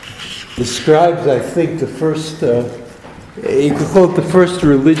describes, I think, the first, you could call it the first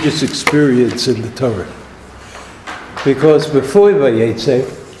religious experience in the Torah. Because before Vayetze,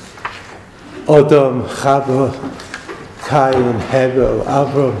 Adam, Chava, Cain, Hevel,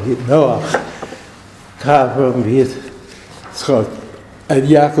 Avram, Noach, Avram, Yitzchak, and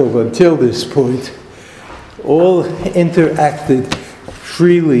Yaakov, until this point, all interacted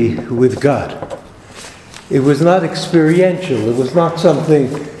freely with God. It was not experiential. It was not something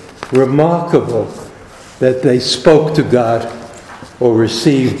remarkable that they spoke to God or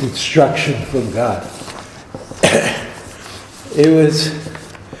received instruction from God.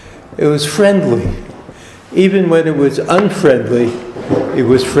 It was friendly. Even when it was unfriendly, it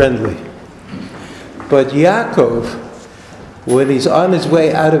was friendly. But Yaakov, when he's on his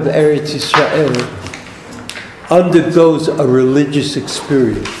way out of Eretz Yisrael, undergoes a religious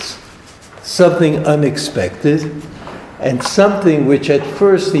experience, something unexpected, and something which at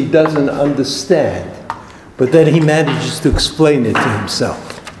first he doesn't understand, but then he manages to explain it to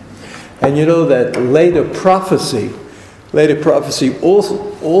himself. And you know that later prophecy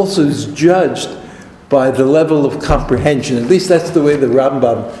also is judged by the level of comprehension. At least that's the way the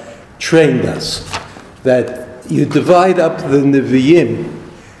Rambam trained us, that you divide up the Nevi'im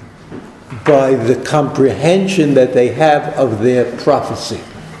by the comprehension that they have of their prophecy.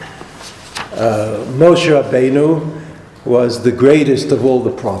 Moshe Rabbeinu was the greatest of all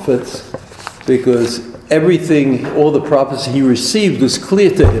the prophets because everything, all the prophecy he received was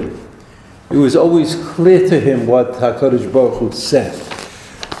clear to him. It was always clear to him what HaKadosh Baruch Hu said.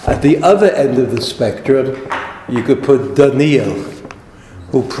 At the other end of the spectrum, you could put Daniel,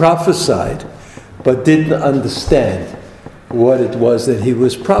 who prophesied but didn't understand what it was that he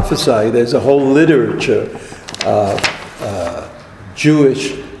was prophesying. There's a whole literature,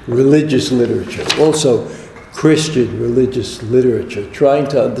 Jewish religious literature, also Christian religious literature, trying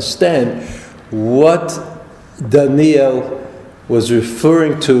to understand what Daniel was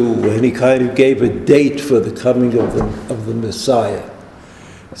referring to when he kind of gave a date for the coming of the Messiah.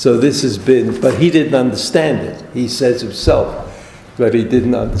 So this has been, but he didn't understand it. He says himself that he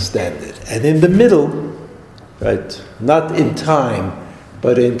didn't understand it. And in the middle, right, not in time,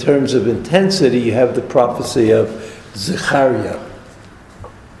 but in terms of intensity, you have the prophecy of Zechariah.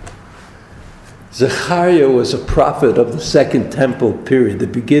 Zechariah was a prophet of the Second Temple period, the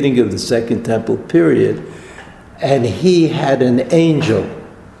beginning of the Second Temple period, and he had an angel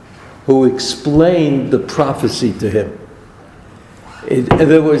who explained the prophecy to him. In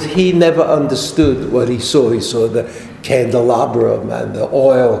other words, he never understood what he saw. He saw the candelabrum and the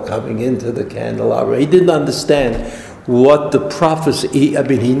oil coming into the candelabrum. He didn't understand what the prophecy,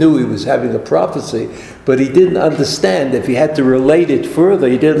 he knew he was having a prophecy, but he didn't understand, if he had to relate it further,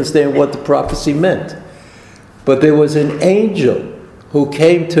 he didn't understand what the prophecy meant. But there was an angel who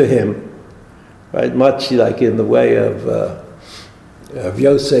came to him, right, much like in the way of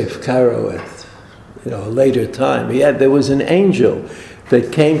Yosef Karo at a later time. There was an angel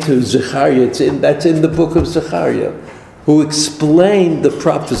that came to Zechariah, that's in the book of Zechariah, who explained the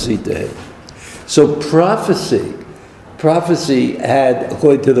prophecy to him. So prophecy had,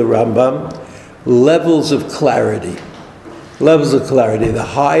 according to the Rambam, levels of clarity. The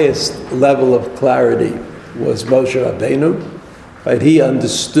highest level of clarity was Moshe Rabbeinu. Right? He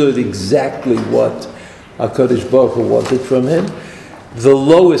understood exactly what HaKadosh Baruch Hu wanted from him. The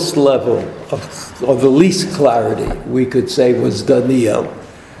lowest level or the least clarity, we could say, was Daniel,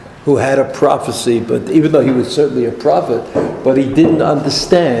 who had a prophecy, but even though he was certainly a prophet, but he didn't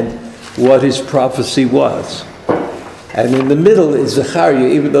understand what his prophecy was. And in the middle is Zechariah,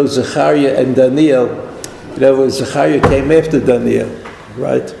 even though Zechariah and Daniel, Zechariah came after Daniel,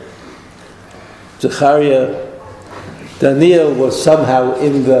 right? Daniel was somehow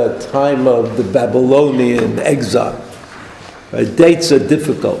in the time of the Babylonian exile. Right? Dates are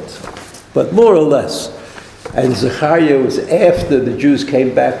difficult, but more or less. And Zechariah was after the Jews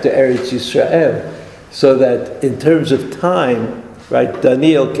came back to Eretz Yisrael, so that in terms of time, right,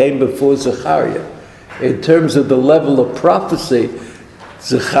 Daniel came before Zechariah. In terms of the level of prophecy,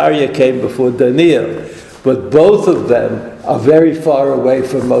 Zechariah came before Daniel. But both of them are very far away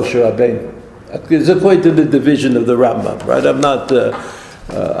from Moshe Rabbeinu. It's according to the division of the Rambam, right? I'm not...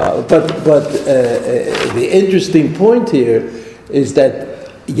 But the interesting point here is that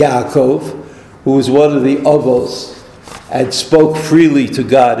Yaakov, who was one of the Avos, and spoke freely to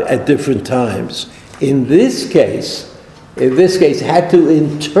God at different times, in this case, had to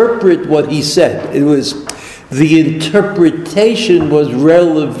interpret what he said. The interpretation was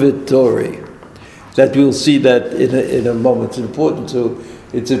revelatory. That we'll see that in a moment. It's important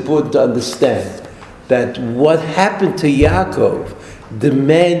to understand that what happened to Yaakov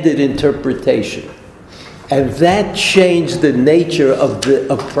demanded interpretation. And that changed the nature of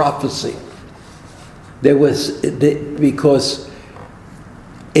prophecy. Because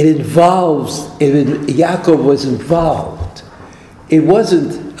Yaakov was involved. It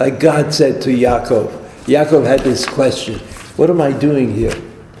wasn't like God said to Yaakov. Yaakov had this question, what am I doing here?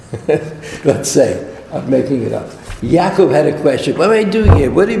 Let's say, I'm making it up. Yaakov had a question, what am I doing here?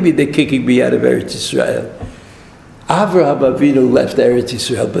 What do you mean they're kicking me out of Eretz Yisrael? Avraham Avinu left Eretz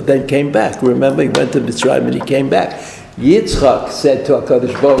Yisrael, but then came back. Remember, he went to Mitzrayim and he came back. Yitzchak said to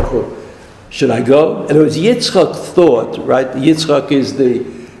HaKadosh Baruch Hu, should I go? And it was Yitzchak thought, right? Yitzchak is the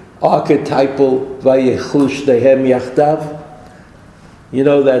archetypal Vayechlu Shtehem Yachdav. You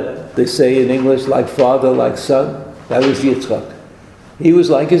know that they say in English, like father, like son? That was Yitzchak. He was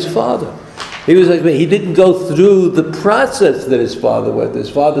like his father. He was like, he didn't go through the process that his father went. His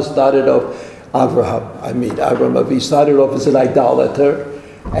father started off, Avram Avinu started off as an idolater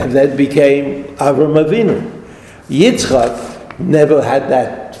and then became Avram Avinu. Yitzchak never had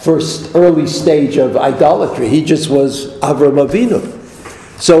that first early stage of idolatry. He just was Avram Avinu.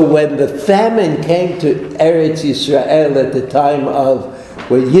 So when the famine came to Eretz Yisrael at the time of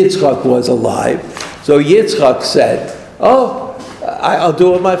when Yitzchak was alive, so Yitzchak said, I'll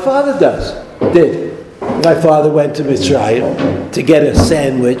do what my father did. My father went to Mitzrayim to get a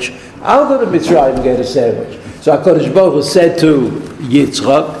sandwich. I'll go to Mitzrayim and get a sandwich. So HaKadosh Baruch Hu said to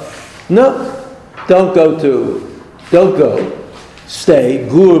Yitzchak, no, don't go. Stay,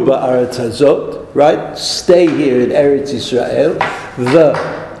 Gur ba'aretz hazot, right? Stay here in Eretz Yisrael.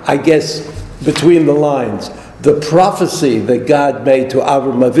 I guess, between the lines, the prophecy that God made to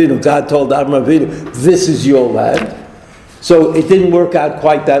Avram Avinu, God told Avram Avinu, this is your land. So it didn't work out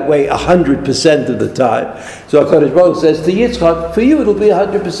quite that way 100% of the time. So HaKadosh Baruch Hu says to Yitzchak, for you it'll be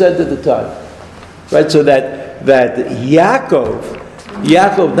 100% of the time. Right? So that Yaakov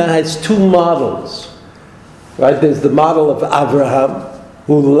now has two models. Right? There's the model of Abraham,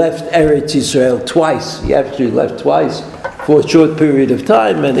 who left Eretz Yisrael twice. He actually left twice for a short period of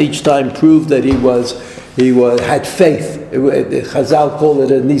time, and each time proved that he had faith. Chazal call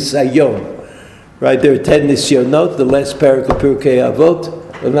it a nisayon. Right, there are 10 nisyonot, the last parak of Pirkei Avot,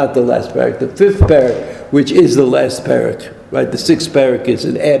 well, not the last parak, the fifth parak, which is the last parak. Right, the sixth parak is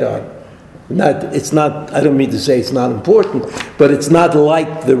an add-on. It's not. I don't mean to say it's not important, but it's not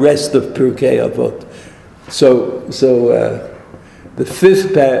like the rest of Pirkei Avot. So the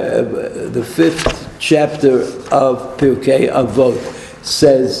fifth chapter of Pirkei Avot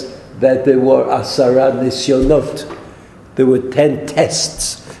says that there were asara nisyonot. There were 10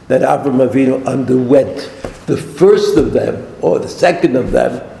 tests that Avram Avinu underwent. The first of them, or the second of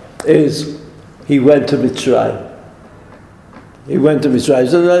them, is he went to Mitzrayim.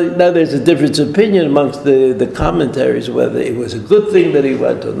 So now there's a difference of opinion amongst the commentaries whether it was a good thing that he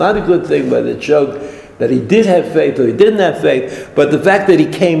went or not a good thing, whether it showed that he did have faith or he didn't have faith. But the fact that he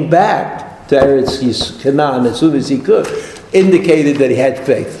came back to Eretz Canaan as soon as he could indicated that he had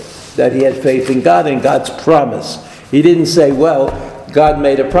faith in God and God's promise. He didn't say, well, God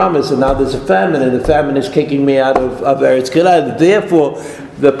made a promise and now there's a famine and the famine is kicking me out of Eretz Canaan. Therefore,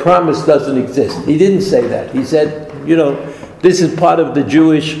 the promise doesn't exist. He didn't say that. He said, this is part of the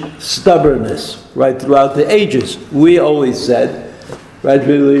Jewish stubbornness, right, throughout the ages. We always said, right,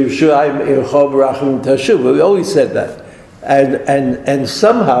 we always said that. And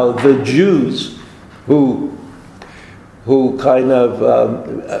somehow the Jews who kind of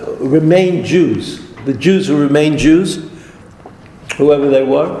remained Jews, the Jews who remained Jews, whoever they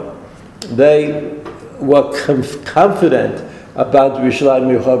were confident about Yerushalayim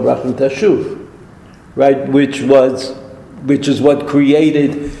Yerucham Rachim Tashuv, right? Which is what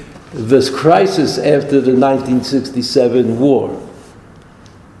created this crisis after the 1967 war,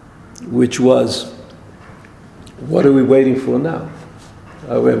 which was, what are we waiting for now?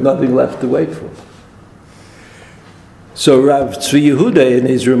 We have nothing left to wait for. So Rav Tzvi Yehuda, in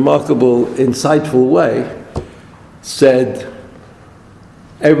his remarkable, insightful way, said,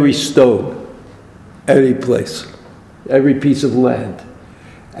 every stone, every place, every piece of land.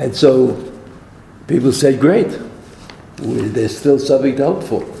 And so people said, great, there's still something to hope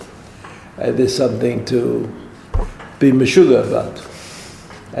for. And there's something to be meshuga about.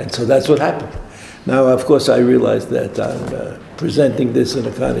 And so that's what happened. Now, of course, I realize that I'm presenting this in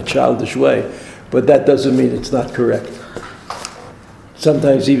a kind of childish way, but that doesn't mean it's not correct.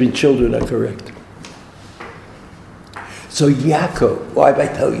 Sometimes even children are correct. So Yaakov, why do I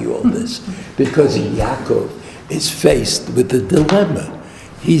tell you all this? Because Yaakov is faced with a dilemma.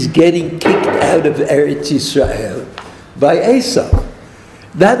 He's getting kicked out of Eretz Yisrael by Esau.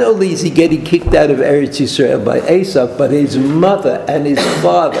 Not only is he getting kicked out of Eretz Yisrael by Esav, but his mother and his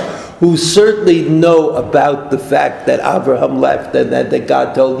father, who certainly know about the fact that Abraham left and that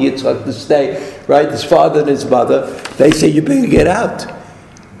God told Yitzchak to stay, right? His father and his mother, they say, you better get out.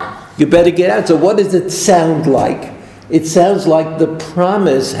 You better get out. So what does it sound like? It sounds like the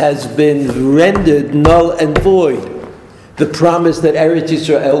promise has been rendered null and void. The promise that Eretz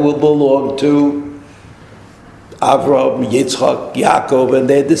Yisrael will belong to Avraham, Yitzchak, Yaakov, and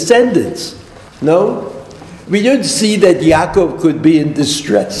their descendants. No? We don't see that Yaakov could be in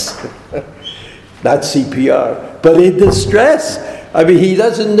distress. Not CPR, but in distress. I mean, he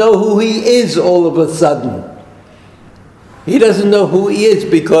doesn't know who he is all of a sudden. He doesn't know who he is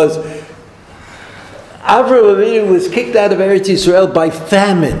because Avraham Avinu was kicked out of Eretz Yisrael by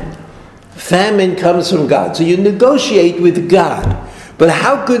famine. Famine comes from God. So you negotiate with God. But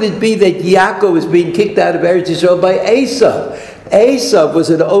how could it be that Yaakov is being kicked out of Eretz Yisrael by Esav? Esav was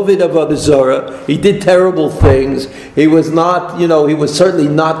an Ovid of Avodah Zarah. He did terrible things. He was not, he was certainly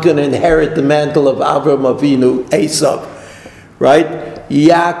not going to inherit the mantle of Avraham Avinu, Esav, right?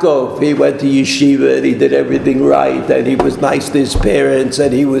 Yaakov, he went to yeshiva and he did everything right and he was nice to his parents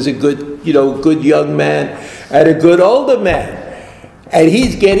and he was a good, good young man and a good older man. And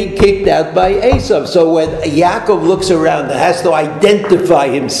he's getting kicked out by Esav. So when Yaakov looks around and has to identify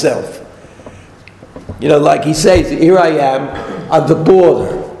himself, like he says, here I am on the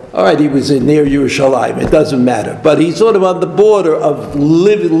border. All right, he was near Yerushalayim, it doesn't matter. But he's sort of on the border of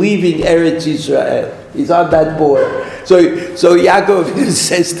leaving Eretz Yisrael. He's on that border. So Yaakov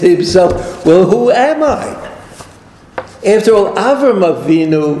says to himself, well, who am I? After all, Avraham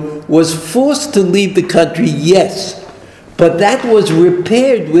Avinu was forced to leave the country, yes. But that was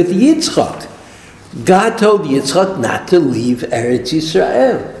repaired with Yitzchak. God told Yitzchak not to leave Eretz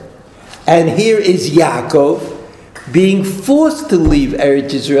Yisrael. And here is Yaakov being forced to leave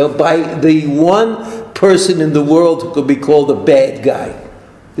Eretz Yisrael by the one person in the world who could be called a bad guy.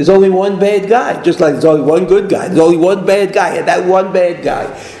 There's only one bad guy, just like there's only one good guy. There's only one bad guy, and that one bad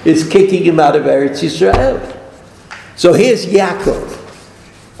guy is kicking him out of Eretz Yisrael. So here's Yaakov,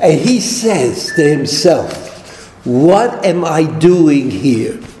 and he says to himself, what am I doing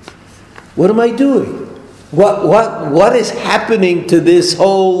here? What am I doing? What is happening to this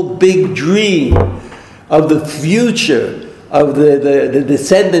whole big dream of the future of the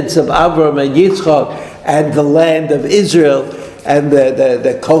descendants of Avraham and Yitzchak and the land of Israel and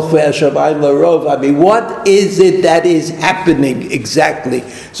the Kochvei Hashamayim Larov? I mean, what is it that is happening exactly?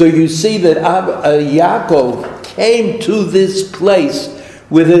 So you see that Yaakov came to this place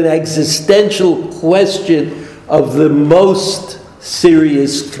with an existential question of the most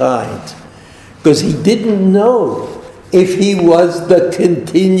serious kind, because he didn't know if he was the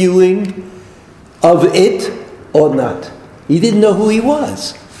continuing of it or not. He didn't know who he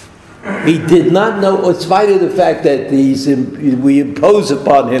was. He did not know, in spite of the fact that we impose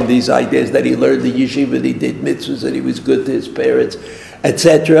upon him these ideas that he learned the yeshiva, that he did mitzvahs, that he was good to his parents,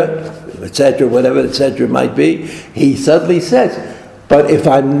 etc., whatever etc. might be. He suddenly says, but if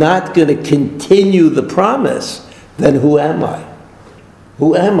I'm not going to continue the promise, then who am I?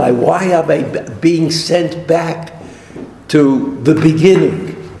 Who am I? Why am I being sent back to the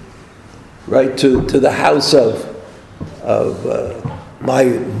beginning, right? To the house of my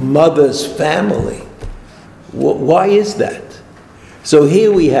mother's family. Why is that? So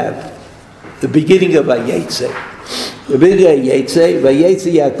here we have the beginning of Vayetze. The beginning of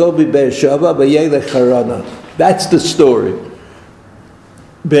Vayetze Yaakov Beersheva Vayelech Harana. That's the story.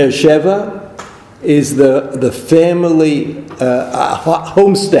 Beersheva is the family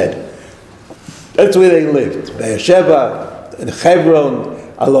homestead. That's where they lived. Beersheva, and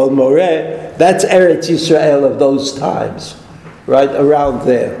Hebron, Alon Moreh. That's Eretz Yisrael of those times, right around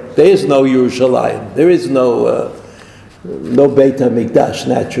there. There is no Yerushalayim. There is no Beit HaMikdash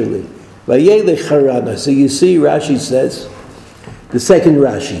naturally. Vayelech Harana. So you see, Rashi says, the second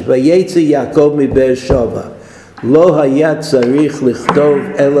Rashi, Vayetze Yaakov mi Beersheva. Lo hayat tzarich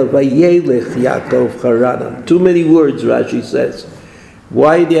lichtov ela vayelech Yaakov Harana. Too many words, Rashi says.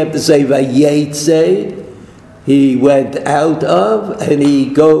 Why do you have to say vayetze? He went out of and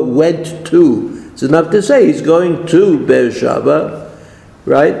he went to. It's enough to say he's going to Beersheba,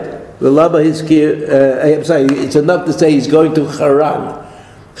 right? It's enough to say he's going to Haran.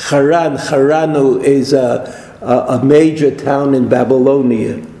 Haranu is a major town in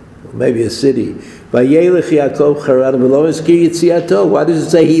Babylonia, maybe a city. Vayelech Yaakov Haran v'lo hazkir yitziato. Why does it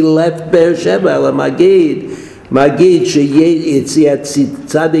say he left Beersheba? Ela magid sheyitziat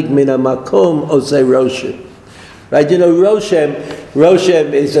tzadik min hamakom osei roshem. Right?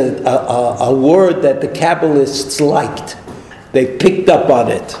 Roshem is a word that the Kabbalists liked. They picked up on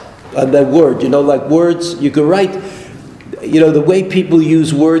it, on that word. Like words, you can write, the way people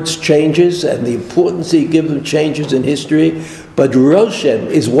use words changes, and the importance you give them changes in history. But Roshem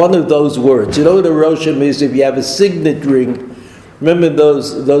is one of those words. You know what a Roshem is? If you have a signet ring, remember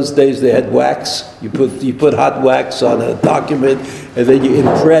those days they had wax? You put hot wax on a document, and then you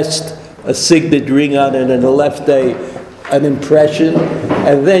impressed a signet ring on it, and left an impression,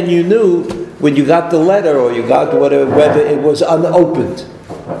 and then you knew when you got the letter or you got whatever, whether it was unopened.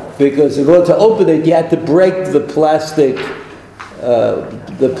 Because in order to open it, you had to break the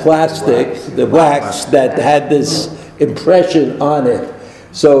wax that had this impression on it.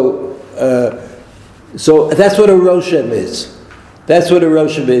 So that's what a Roshem is. That's what a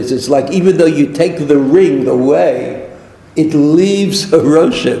Roshem is. It's like even though you take the ring away, it leaves a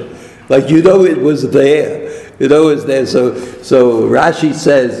Roshem. Like it was there. It's there. So Rashi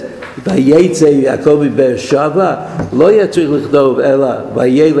says, "Vayetze Yaakov miBeersheva lo yatzrich lichdov ela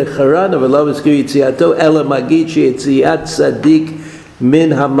vayei lecharan v'lo mizkir yitziato ela magid sheyitziat tzadik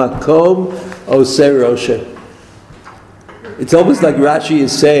min hamakom oseh roshem." It's almost like Rashi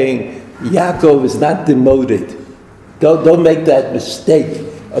is saying Yaakov is not demoted. Don't make that mistake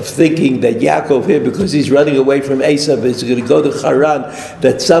of thinking that Yaakov here, because he's running away from Esav, is going to go to Haran,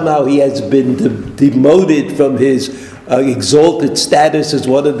 that somehow he has been demoted from his exalted status as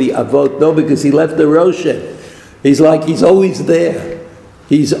one of the Avot. No, because he left the Roshem. He's always there.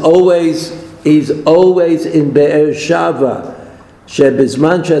 He's always in Be'er Shava.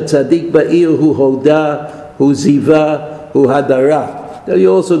 Shebizman Tzadik Ba'ir Hu Hoda Hu Ziva Hu Hadara. Now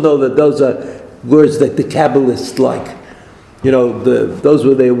you also know that those are words that the Kabbalists like. Those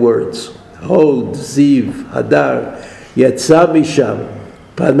were their words. Hod, Ziv, Hadar, Yatsa Misham,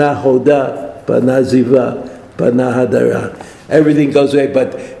 Pana Hoda, Pana Ziva, Pana Hadara. Everything goes away,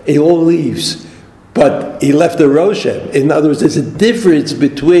 but it all leaves. But he left a Roshem. In other words, there's a difference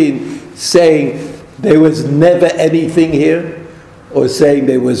between saying there was never anything here or saying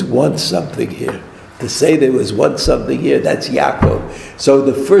there was once something here. To say there was once something here, that's Yaakov. So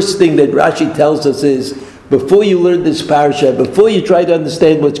the first thing that Rashi tells us is, before you learn this parasha, before you try to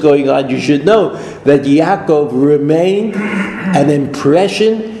understand what's going on, you should know that Yaakov remained an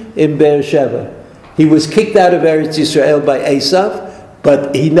impression in Beersheba. He was kicked out of Eretz Yisrael by Esav,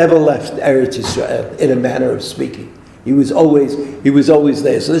 but he never left Eretz Yisrael, in a manner of speaking. He was always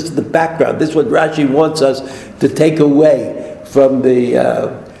there. So this is the background. This is what Rashi wants us to take away from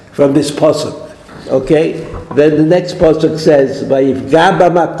this pasuk. Okay? Then the next pasuk says, "Vayifga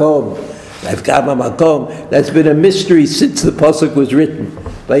b'makom." That's been a mystery since the pasuk was written.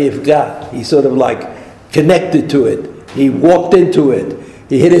 Vayifga. He sort of connected to it. He walked into it.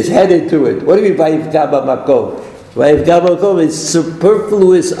 He hit his head into it. What do you mean vayifga b'makom? Vayifga b'makom is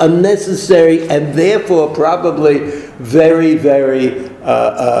superfluous, unnecessary, and therefore probably very, very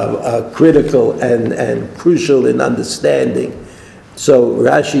critical and crucial in understanding. So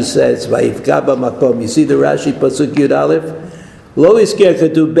Rashi says, "Vayifga b'makom." You see the Rashi pasuk Yud Aleph. Lo isker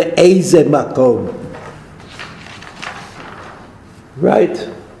katuv be'eze makom. Right?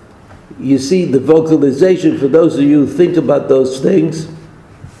 You see the vocalization, for those of you who think about those things.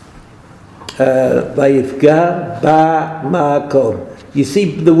 Vayifga ba'makom. You see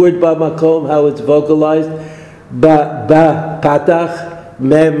the word ba'makom, how it's vocalized? Ba patach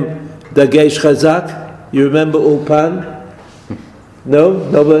mem dagesh chazak. You remember Ulpan? No?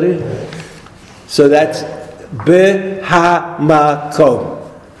 Nobody? So that's B'ha-makom.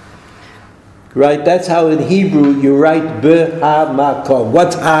 Right? That's how in Hebrew you write B'ha-makom.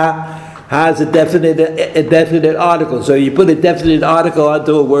 What's ha? Ha is a definite article. So you put a definite article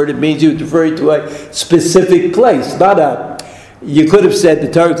onto a word, it means you're referring to a specific place, you could have said, the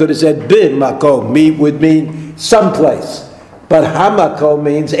Torah could have said B'makom, would mean someplace. But ha-makom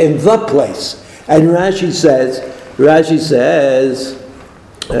means in the place. And Rashi says,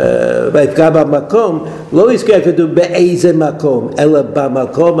 "Vayifga b'makom lo isker katuv be'eze makom ela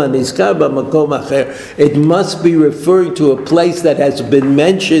b'makom haniskar b'makom acher." It must be referring to a place that has been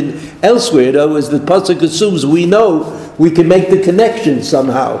mentioned elsewhere. In other words, the pasuk assumes we know we can make the connection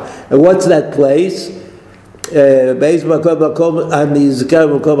somehow. And what's that place? Be'eze makom haniskar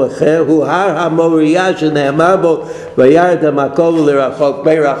b'makom acher hu har haMoriah shene'amar bo vayard hamakom l'rachok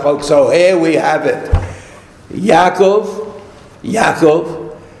be'rachok. So here we have it. Yaakov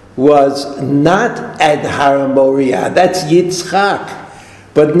was not at Har Moriah. That's Yitzchak.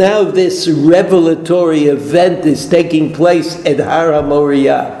 But now this revelatory event is taking place at Har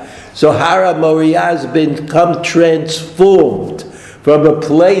Moriah. So Har Moriah has become transformed from a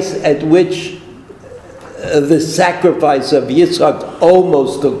place at which the sacrifice of Yitzchak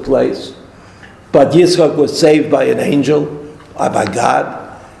almost took place. But Yitzchak was saved by an angel. by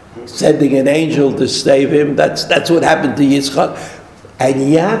God, sending an angel to save him. That's what happened to Yitzchak. And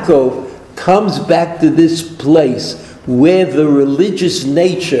Yaakov comes back to this place where the religious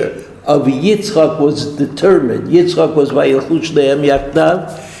nature of Yitzchak was determined. Yitzchak was Vayilchu Shneim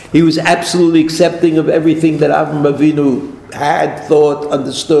Yachdav. He was absolutely accepting of everything that Avraham Avinu had, thought,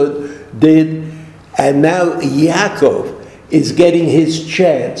 understood, did. And now Yaakov is getting his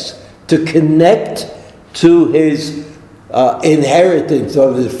chance to connect to his inheritance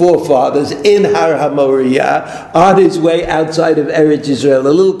of his forefathers in Har HaMoriah on his way outside of Eretz Israel. A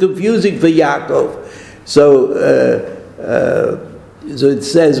little confusing for Yaakov. So it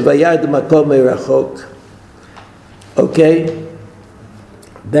says, Vayad Makom Merachok. Okay?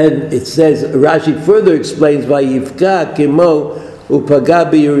 Then it says, Rashi further explains, Vayivka Kimo Upaga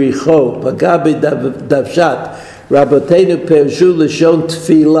B'Yericho, Paga B'Davshat, Rabbeinu Pershu L'shon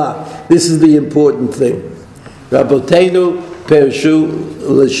Tefillah. This is the important thing. Rabbeinu Pershu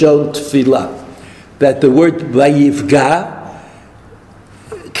L'shon Tefillah. That the word Vayivka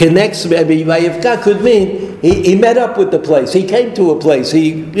connects, Vayivka could mean he met up with the place. He came to a place.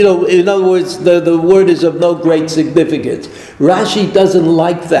 In other words, the word is of no great significance. Rashi doesn't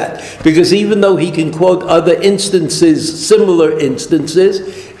like that because even though he can quote other instances, similar instances,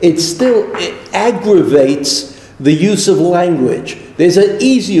 it still aggravates the use of language. There's an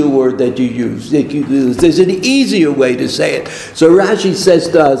easier word that you use. There's an easier way to say it. So Rashi says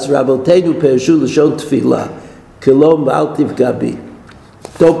to us, Rabbeinu Pershu L'shon Tefillah, Kelom Ba'al Tivka.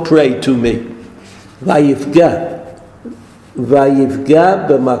 Don't pray to me. Vayivga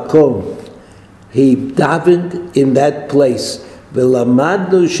b'makom. He davened in that place.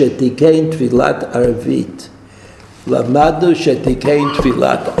 V'lamadnu shetikein tfilat arvit. Lamadnu shetikein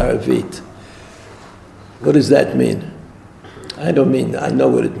tfilat arvit. What does that mean? I know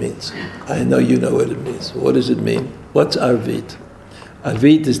what it means. I know you know what it means. What does it mean? What's arvit?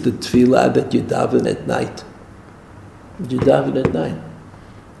 Arvit is the tfilah that you daven at night. You daven at night.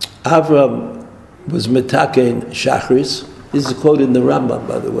 Avram was metakein shachris. This is quoted in the Rambam,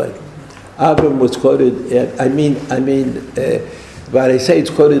 by the way. Avram was quoted. But I say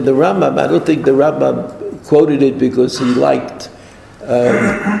it's quoted in the Rambam. I don't think the Rambam quoted it because he liked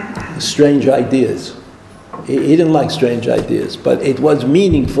strange ideas. He didn't like strange ideas, but it was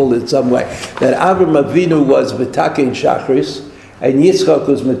meaningful in some way. That Avram Avinu was metakein shachris, and Yitzchak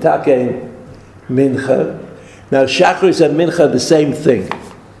was metakein mincha. Now shachris and mincha are the same thing.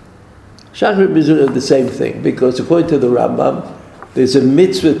 Shachrit is the same thing, because according to the Rambam, there's a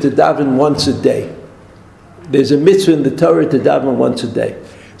mitzvah to daven once a day. There's a mitzvah in the Torah to daven once a day.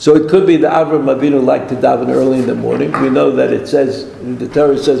 So it could be that Avraham Avinu liked to daven early in the morning. We know that it says, the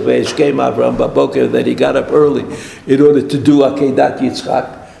Torah says, Vayeshkem Avraham Baboker, that he got up early in order to do Akedat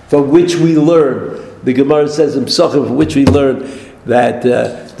Yitzchak, from which we learn, the Gemara says in Pesachim, from which we learn that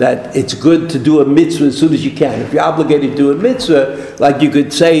it's good to do a mitzvah as soon as you can. If you're obligated to do a mitzvah, like you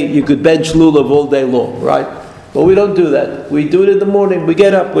could say, you could bench lulav all day long, right? But we don't do that. We do it in the morning. We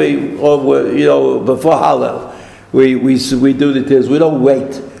get up, before Hallel, we do the things. We don't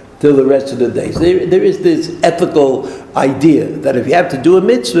wait till the rest of the days. There is this ethical idea that if you have to do a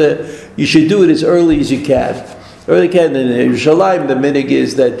mitzvah, you should do it as early as you can. Early can. In Yerushalayim, the minhag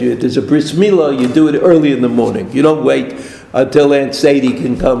is that there's a bris milah, you do it early in the morning. You don't wait until Aunt Sadie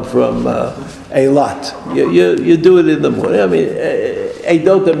can come from Eilat. You do it in the morning. I mean,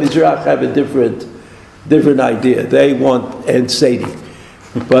 Eidot HaMizrach have a different idea. They want Aunt Sadie.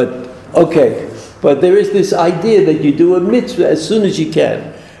 But there is this idea that you do a mitzvah as soon as you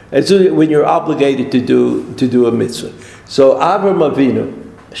can, when you're obligated to do a mitzvah. So Avram Avinu,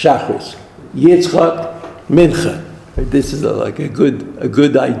 Shachris, Yitzchak, Mincha. This is like a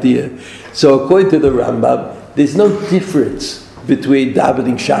good idea. So according to the Rambam, there's no difference between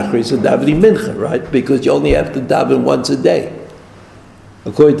davening Shachris and davening Mincha, right? Because you only have to daven once a day,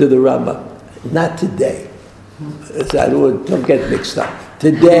 according to the Rambam. Not today. Don't get mixed up.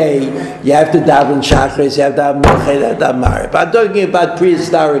 Today, you have to daven Shachris, you have to daven Mincha, you have to daven Mariv. I'm talking about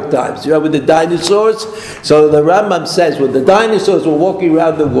prehistoric times. You know, with the dinosaurs. So the Rambam says, when the dinosaurs were walking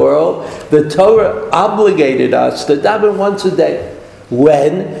around the world, the Torah obligated us to daven once a day.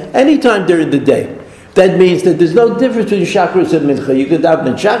 When? Anytime during the day. That means that there's no difference between Shachris and Mincha. You can daven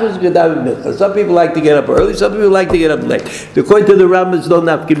in Shachris, you can daven in Mincha. Some people like to get up early, some people like to get up late. According to the Rambam, it's no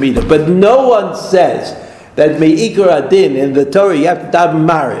nafkamina. But no one says that me'ikar adin in the Torah you have to daven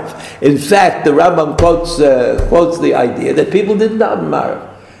Mariv. In fact, the Rambam quotes the idea that people didn't daven Mariv.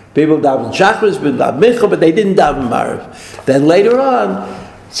 People daven Shachris, people daven Mincha, but they didn't daven Mariv. Then later on,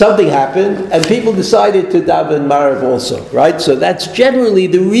 something happened, and people decided to daven Mariv also, right? So that's generally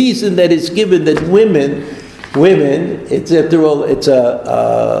the reason that it's given that women Women, it's after all, it's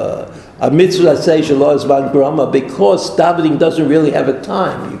a mitzvah say shalom zman grama because davening doesn't really have a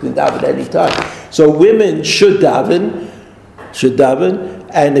time. You can daven any time. So women should daven,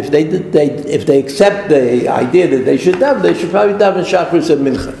 and if they accept the idea that they should probably daven shachris and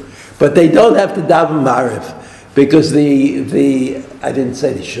mincha, but they don't have to daven mariv because the I didn't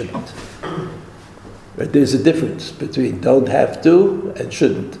say they shouldn't. But there's a difference between don't have to and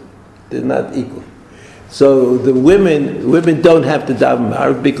shouldn't. They're not equal. So the women don't have to daven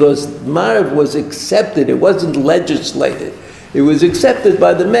Mariv because Mariv was accepted. It wasn't legislated. It was accepted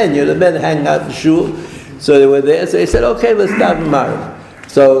by the men. The men hang out in shul. So they were there. So they said, okay, let's daven Mariv.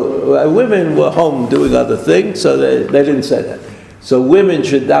 So women were home doing other things, so they didn't say that. So women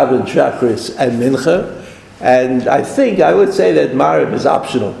should daven Shachris and Mincha. And I would say that Mariv is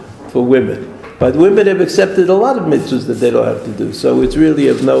optional for women. But women have accepted a lot of mitzvahs that they don't have to do. So it's really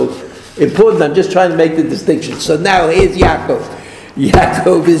of no important. I'm just trying to make the distinction. So now here's Yaakov.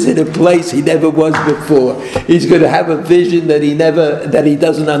 Yaakov is in a place he never was before. He's going to have a vision that he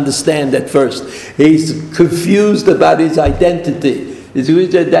doesn't understand at first. He's confused about his identity.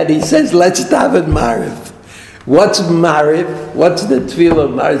 That he says, let's daven Mariv. What's Mariv? What's the tefillah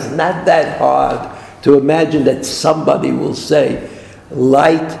of Mariv? It's not that hard to imagine that somebody will say,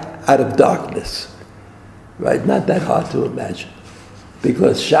 light out of darkness. Right? Not that hard to imagine.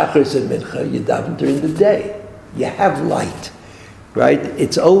 Because Shachris and Mincha, you daven during the day. You have light. Right?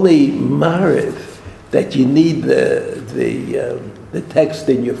 It's only Mariv that you need the text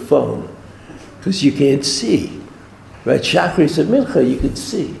in your phone. Because you can't see. Right? Shachris and Mincha, you can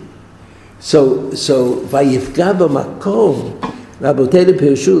see. So Vayifga b'makom, Rabotei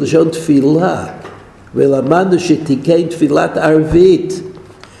Pirshu l'shon tefillah, v'lamadu shetikein tefilat arvit.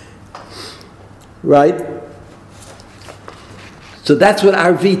 Right? So that's what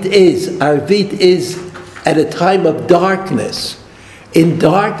Arvit is. Arvit is at a time of darkness. In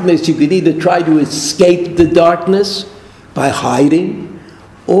darkness, you could either try to escape the darkness by hiding,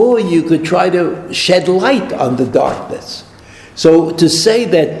 or you could try to shed light on the darkness. So to say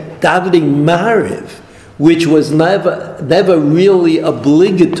that davening Mariv, which was never really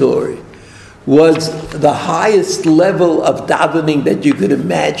obligatory, was the highest level of davening that you could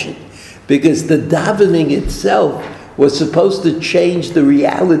imagine. Because the davening itself was supposed to change the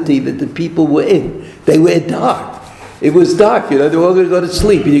reality that the people were in. They were dark. It was dark, they were all going to go to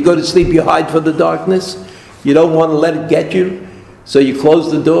sleep. And you go to sleep, you hide from the darkness. You don't want to let it get you. So you close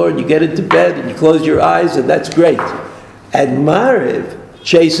the door and you get into bed and you close your eyes, and that's great. And Mariv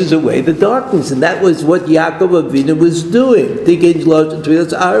chases away the darkness. And that was what Yaakov Avinu was doing.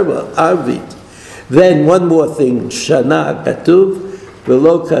 Then one more thing, Shana Katuv,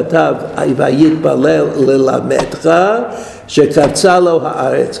 ולא כתב ויתפלל ללמדך שקצה לו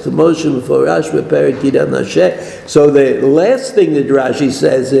הארץ כמו שמפורש בפרק ידע נשה. So the last thing that Rashi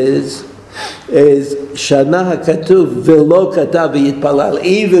says is שנה הכתוב ולא כתב ויתפלל,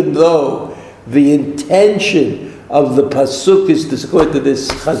 even though the intention of the pasuk is to, according to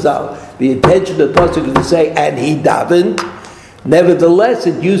this Chazal, the intention of the pasuk is to say and he davened. Nevertheless,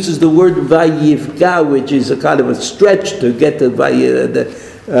 it uses the word vayivga, which is a kind of a stretch to get to daven.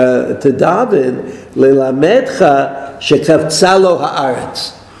 Lelamedcha shekavtza lo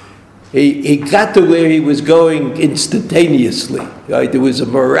haaretz. He got to where he was going instantaneously. Right? There was a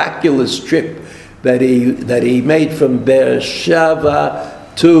miraculous trip that he made from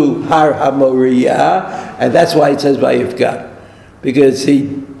Beersheba to Har HaMoriah, and that's why it says vayivga, because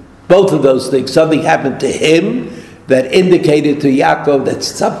both of those things, something happened to him that indicated to Yaakov that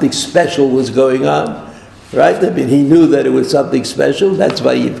something special was going on, right? I mean, he knew that it was something special. That's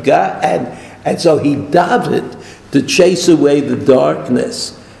Vayivga, and so he davened to chase away the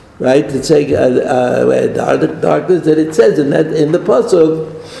darkness, right? To say darkness that it says in the pasuk,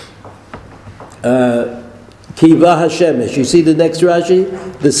 Kiva Hashemesh. You see the next Rashi?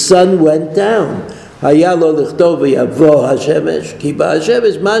 The sun went down. היה לו לכתוב ויבוא השמש, כי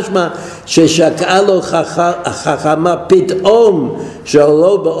בהשמש משמע ששקעה לו החכמה פתאום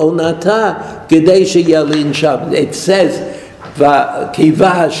שעולו בעונתה כדי שילין שם. It says,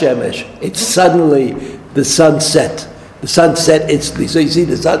 קיבה השמש. It's suddenly the sun set. The sun set instantly. So you see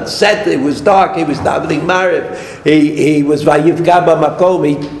the sun set, it was dark, he was davening Mariv, he was vayivga b'makom,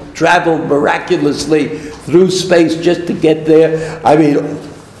 he traveled miraculously through space just to get there. I mean,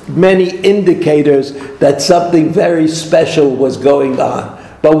 many indicators that something very special was going on.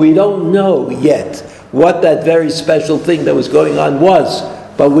 But we don't know yet what that very special thing that was going on was.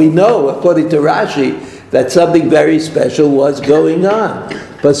 But we know, according to Rashi, that something very special was going on.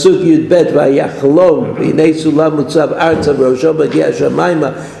 Pasuk Yud Bet Vayachlom V'nei Sulam Mutzav Artzav Rosho B'Gia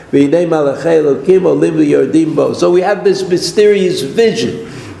Shamayma V'hinei malachei Elokim olim v'yordim bo. So we have this mysterious vision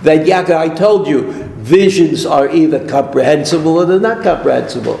that Yaakov, I told you, visions are either comprehensible or they're not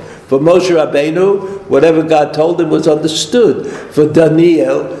comprehensible. For Moshe Rabbeinu, whatever God told him was understood. For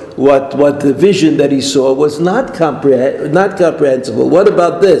Daniel, what the vision that he saw was not comprehensible. What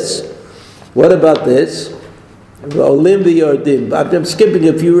about this? Olim v'yordim. I'm skipping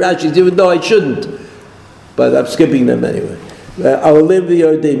a few Rashis, even though I shouldn't, but I'm skipping them anyway. Olim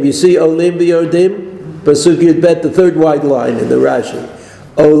v'yordim. You see Olim v'yordim? Pasuk Yud Bet, the third wide line in the Rashi.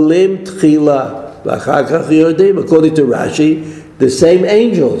 Olim tchila v'achar kach yordim. According to Rashi, the same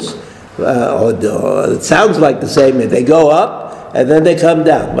angels. It sounds like the same. They go up and then they come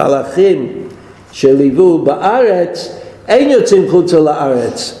down. Malachim shelivu ba'aretz ein yotzim chutza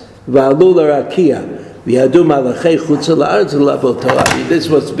la'aretz v'alu l'rakia v'yadu malachei chutza la'aretz l'avot Torah. This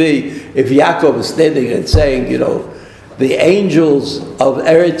must be if Yaakov is standing and saying, the angels of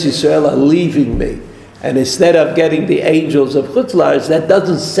Eretz Yisrael are leaving me, and instead of getting the angels of Chutz la'aretz, that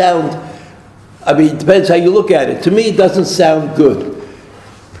doesn't sound. It depends how you look at it. To me, it doesn't sound good.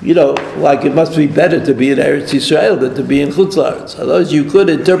 Like it must be better to be in Eretz Yisrael than to be in Chutz la'aretz. Otherwise, you could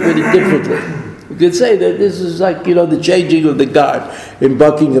interpret it differently. You could say that this is like, the changing of the guard in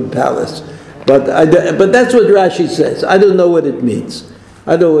Buckingham Palace. But that's what Rashi says. I don't know what it means.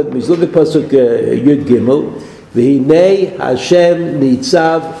 Look at Pasuk Yud Gimel. V'hinei Hashem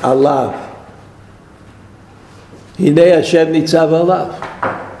nitzav alav. Hinei Hashem nitzav alav.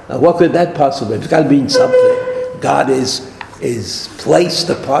 Now, what could that possibly mean? It's got to mean something. God is placed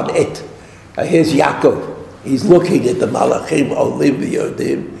upon it. Here's Yaakov. He's looking at the Malachim Olim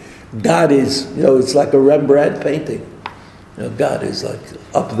v'yordim. God is, it's like a Rembrandt painting. God is like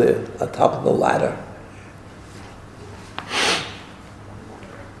up there, on top of the ladder.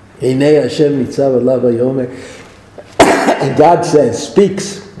 Hinei Hashem nitzav alav hayomer. And God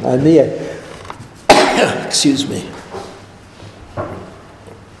speaks. Excuse me.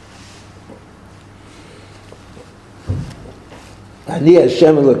 אני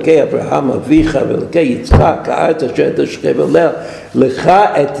השם אלוקי אברהם אביך ואלוקי יצחק הארץ אשר תשכב עליה לך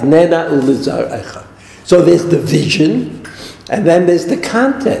אתננה ולזרעך. So there's the vision and then there's the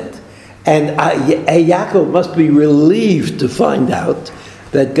content, and Yaakov must be relieved to find out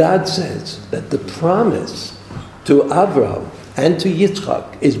that God says that the promise to Abraham and to Yitzchak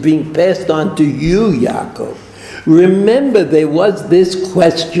is being passed on to you, Yaakov. Remember, there was this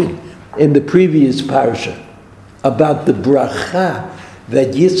question in the previous parasha about the bracha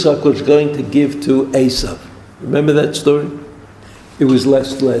that Yitzchak was going to give to Esav. Remember that story? It was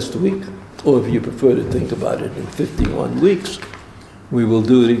last week, or if you prefer to think about it in 51 weeks, we will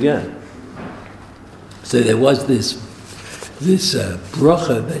do it again. So there was this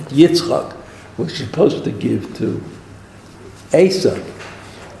bracha that Yitzchak was supposed to give to Esav,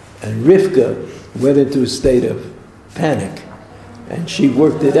 and Rivka went into a state of panic, and she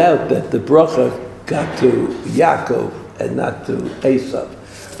worked it out that the bracha got to Yaakov and not to Esav.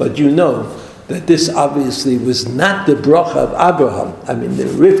 But that this obviously was not the bracha of Abraham. The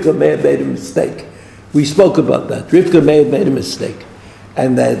Rivka may have made a mistake. We spoke about that. Rivka may have made a mistake.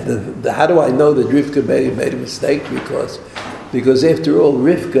 And that how do I know that Rivka may have made a mistake? Because after all,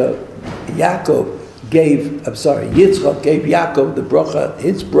 Yitzchak gave Yaakov the bracha,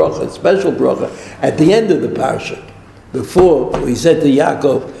 his bracha, special bracha, at the end of the parasha. Before he said to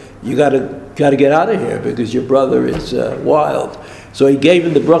Yaakov, you got to get out of here because your brother is wild. So he gave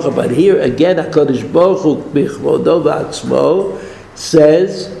him the bracha. But here again, HaKadosh Baruch Hu b'chvodo v'atzmo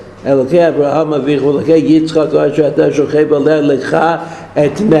says, Elokei Abraham Avich Elokei Yitzchak Asher Ata Shochei B'aleh Lecha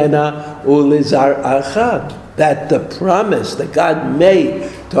Etnena Ulizar'acha. That the promise that God made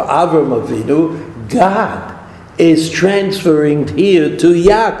to Avram Avinu, God is transferring here to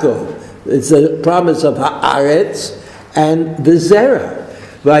Yaakov. It's a promise of Haaretz and the Zerah.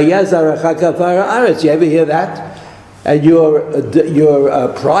 Vayazaracha kafara aretz. You ever hear that? And your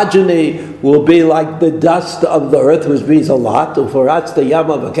progeny will be like the dust of the earth, which means a lot. Ufaratz the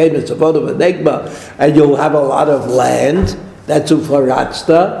yama v'kein tzavon v'negba, and you'll have a lot of land. That's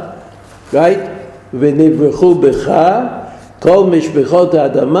ufaratzta, right? V'nivrechu b'cha kol mishpechot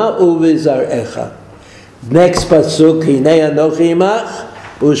ha'adama u'v'zarecha. Next pasuk, hinei anochi imach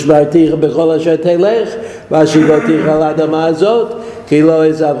u'shmarticha b'chol asher telech v'ashivoticha l'adama azot. So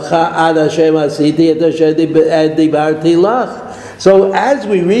as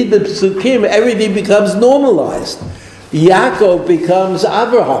we read the Psukim, everything becomes normalized. Yaakov becomes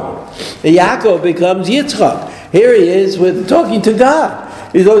Abraham. Yaakov becomes Yitzchak. Here he is talking to God.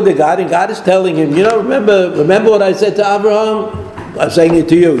 He's talking to God, and God is telling him, remember what I said to Abraham? I'm saying it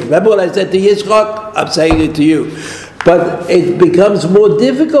to you. Remember what I said to Yitzchak? I'm saying it to you. But it becomes more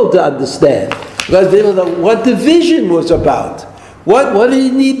difficult to understand because they don't know what the vision was about. What did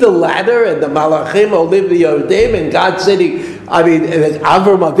he need the ladder and the malachim olim v'yordim and God sitting? I mean,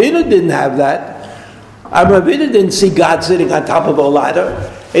 Avram Avinu didn't have that. Avram Avinu didn't see God sitting on top of a ladder.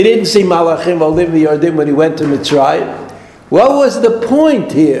 He didn't see malachim olim v'yordim when he went to Mitzrayim. What was the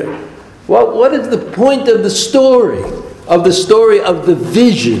point here? What is the point of the story? Of the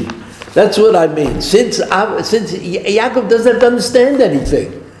vision? That's what I mean. Since Yaakov doesn't have to understand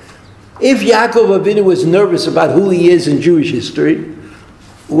anything. If Yaakov Avinu was nervous about who he is in Jewish history,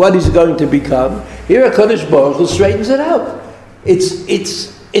 what he's going to become, here HaKadosh Baruch Hu straightens it out.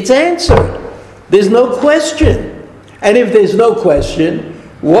 It's answered. There's no question. And if there's no question,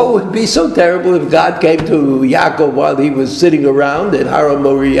 what would be so terrible if God came to Yaakov while he was sitting around in Har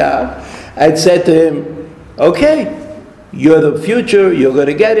Moriah and said to him, okay, you're the future, you're going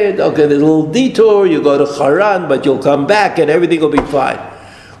to get it, okay, there's a little detour, you go to Haran, but you'll come back and everything will be fine.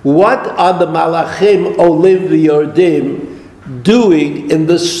 What are the Malachim Olim v'Yordim doing in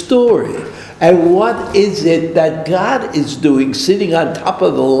the story? And what is it that God is doing, sitting on top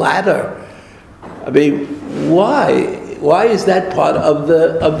of the ladder? I mean, why? Why is that part of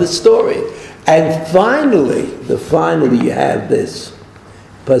the story? And finally you have this.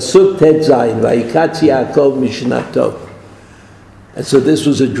 Pasuk Tet Zayin, Vayikatz Yaakov Mishnato. And so this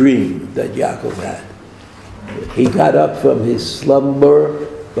was a dream that Yaakov had. He got up from his slumber.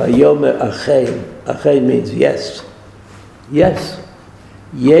 Vayomer Achein. Achein means yes. Yes.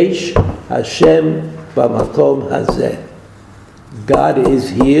 Yesh Hashem b'makom hazeh. God is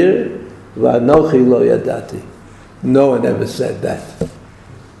here. V'anochi lo yadati. No one ever said that.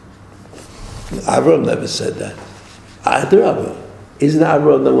 Avram never said that. Adrabah. Isn't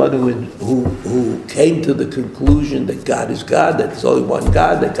Avram the one who came to the conclusion that God is God, that there's only one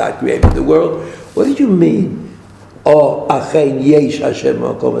God, that God created the world? What did you mean? Oh, Achein Yesh Hashem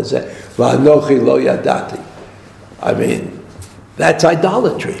Makom Hazeh V'anochi lo yadati. I mean, that's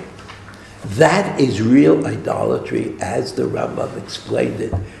idolatry. That is real idolatry, as the Rambam explained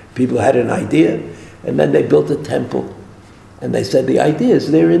it. People had an idea, and then they built a temple, and they said the idea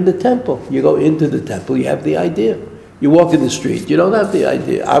is there in the temple. You go into the temple, you have the idea. You walk in the street, you don't have the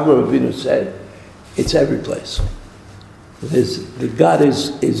idea. Avraham Avinu said, it's every place. The God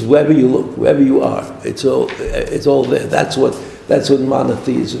is wherever you look, wherever you are. It's all there. That's what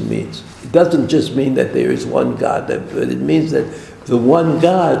monotheism means. It doesn't just mean that there is one God, but it means that the one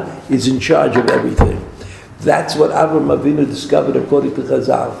God is in charge of everything. That's what Avraham Avinu discovered according to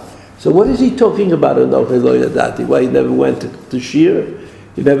Chazal. So what is he talking about? Anochi lo yadati? Why he never went to Shir?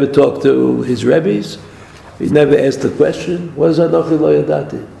 He never talked to his rebbes? He never asked the question. What is Anochi lo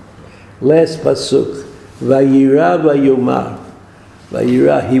yadati? Last pasuk. Vayira vayomar.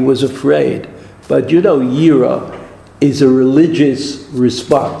 Vayira, he was afraid. But yira is a religious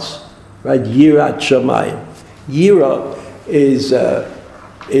response, right? Yirat shamayim. Yira is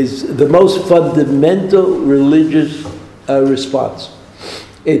the most fundamental religious response.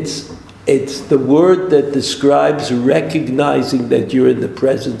 It's the word that describes recognizing that you're in the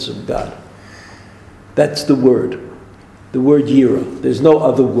presence of God. That's the word yira. There's no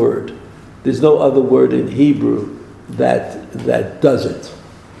other word. There's no other word in Hebrew that does it.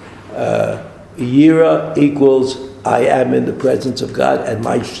 Yira equals I am in the presence of God, and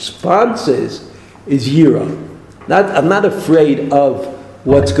my response is yira. I'm not afraid of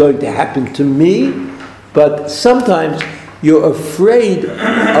what's going to happen to me, but sometimes you're afraid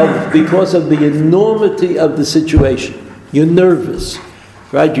because of the enormity of the situation. You're nervous,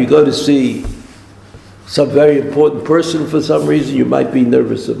 right? You go to see some very important person for some reason, you might be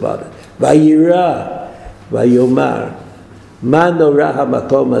nervous about it. Vayira, vayomar, ma norah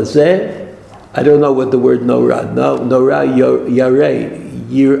hamakom hazeh. I don't know what the word norah. No, norah yareh,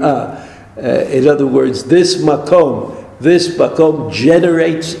 yira. In other words, this makom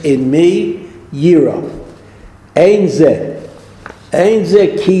generates in me yira. Ein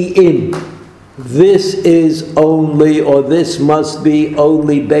zeh ki im. This is only, or this must be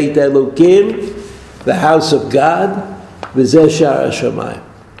only Beit Elokim, the house of God, v'zeh sha'ar hashamayim.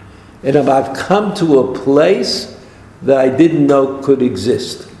 And I've come to a place that I didn't know could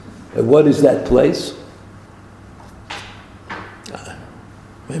exist. And what is that place?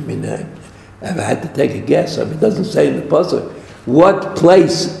 I've had to take a guess. It doesn't say in the puzzle. What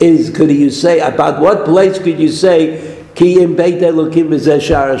place could you say, about what place could you say, Ki im Beit Elokim v'zeh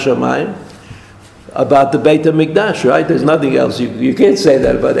sha'ar hashamayim? About the Beit HaMikdash, right? There's nothing else. You can't say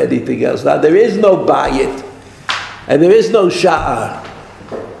that about anything else. Now, there is no Bayit, and there is no Sha'ar.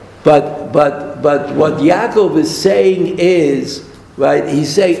 But what Yaakov is saying is, right,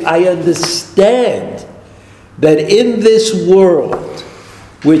 he's saying, I understand that in this world,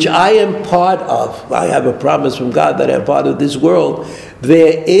 which I am part of, I have a promise from God that I'm part of this world,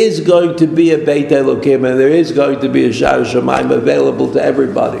 there is going to be a Beit Elokim, and there is going to be a Sha'ar Shamayim available to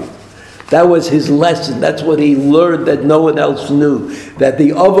everybody. That was his lesson. That's what he learned that no one else knew, that the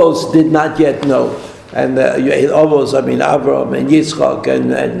Avos did not yet know. And the Avos, I mean Avram and Yitzchak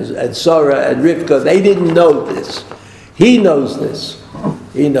and Sarah and Rivka, they didn't know this. He knows this.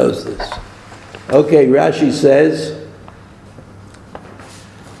 He knows this. Okay, Rashi says,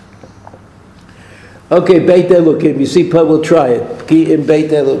 okay, Beit Elokim. You see, we'll try it. Ki in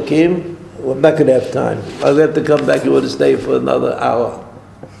Beit Elokim. We're not going to have time. I'll have to come back. You want to stay for another hour.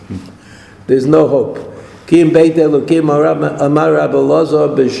 There's no hope. Ki in Beit Elokim Amar Rabbi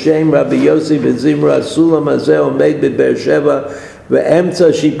Elazar b'Shem Rabbi Yossi b'Zimra Sulam Hazeh Omed b'Be'er Sheva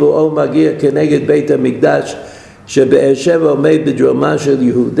ve'emtza shipu'o magia keneged Beit HaMikdash שבאר שבע עומד בדרומה של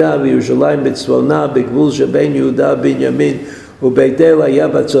יהודה וירושלים בצפונה בגבול שבין יהודה ובנימין ובית אל היה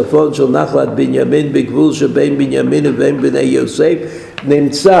בצפון של נחלת בנימין בגבול שבין בנימין ובין בני יוסף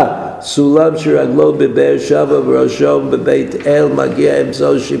נמצא סולם שרגלו בבאר שבע וראשו בבית אל מגיע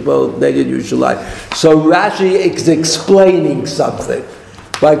אמצעו שיפוט נגד ירושלים. So Rashi is explaining something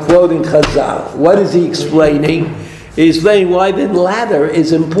by quoting Chazal. What is he explaining? He's explaining why the ladder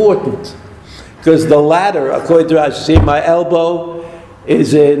is important. Because the ladder, according to Rashi, see, my elbow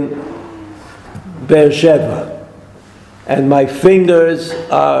is in Beersheba, and my fingers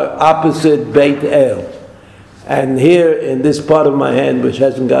are opposite Beit El. And here, in this part of my hand, which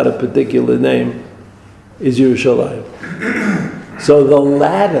hasn't got a particular name, is Yerushalayim. So the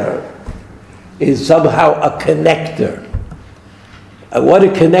ladder is somehow a connector. What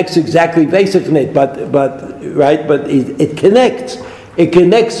it connects exactly, basically, but it connects. It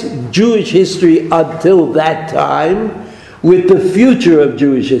connects Jewish history until that time with the future of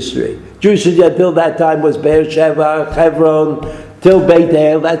Jewish history. Jewish history until that time was Beersheba, Hebron, till Beit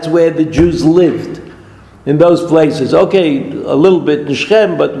El. That's where the Jews lived, in those places. Okay, a little bit in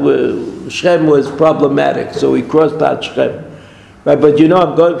Shechem, but Shechem was problematic, so we crossed out Shechem. Right, but you know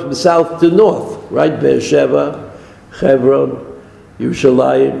I'm going from south to north, right? Beersheba, Hebron,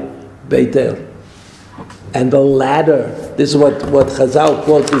 Yerushalayim, Beit El. And the ladder, this is what Chazal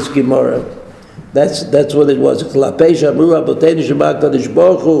quotes this Gemara. That's what it was. Klapei shamru rabotenu shema kadosh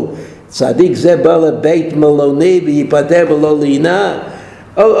baruch hu tzadik ze bala beit maloni v'yipater v'lo li'ina.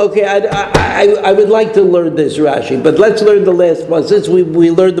 Oh, okay. I would like to learn this Rashi, but let's learn the last one. Since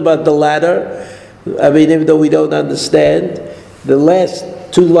we learned about the ladder, I mean, even though we don't understand the last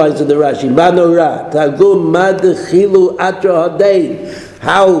two lines of the Rashi. Manora tagum mad chilu atra hadein.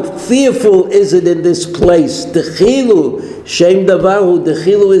 How fearful is it in this place? Dechilu, shem davaru.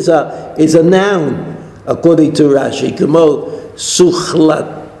 Dechilu is a noun, according to Rashi. Kemo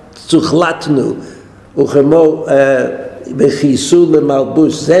suchlatnu, uchemo bechisu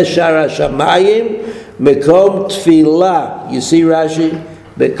lemalbus. Zeh shara shamayim mekom tefillah. You see Rashi?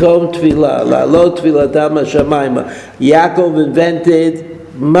 Mekom tefillah. La'lo tefilladam hashamayim. Yaakov invented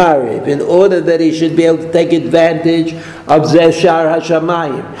Mariv, in order that he should be able to take advantage of Zeh Sha'ar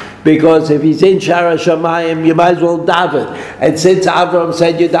HaShamayim. Because if he's in Sha'ar HaShamayim, you might as well daven. And since Avram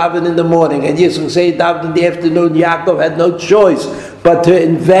said you daven in the morning, and Yisroel said daven in the afternoon, Yaakov had no choice but to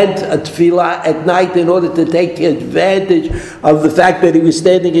invent a tefillah at night in order to take advantage of the fact that he was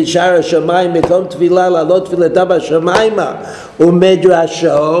standing in Sha'ar HaShamayim. Mekom tefillah, la'lo tefilladam hashamayim.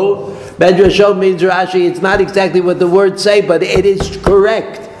 Umedrasho. Medrasho means Rashi. It's not exactly what the words say, but it is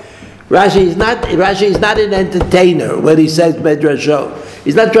correct. Rashi is not an entertainer when he says Medrasho.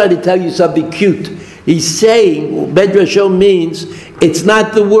 He's not trying to tell you something cute. He's saying Medrasho means it's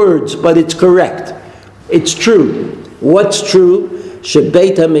not the words, but it's correct. It's true. What's true?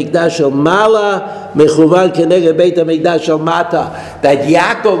 Shebeit HaMikdash shel Mala mechuvan keneged Beit HaMikdash shel Mata. That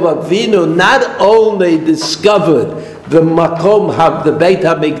Yaakov Avinu not only discovered the makom of the Beit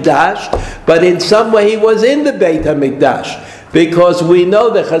HaMikdash, but in some way he was in the Beit HaMikdash, because we know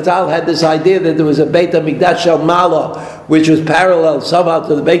that Chazal had this idea that there was a Beit HaMikdash shel Mala, which was parallel somehow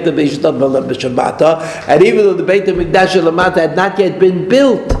to the Beit HaMikdash shel Mata, and even though the Beit HaMikdash shel Mata had not yet been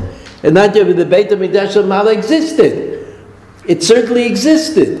built, and not yet the Beit HaMikdash shel Mala existed. It certainly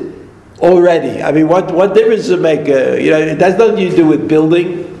existed already. I mean, what difference does it make? It has nothing to do with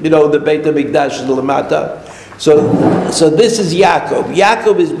building, the Beit HaMikdash shel Mata. So this is Yaakov.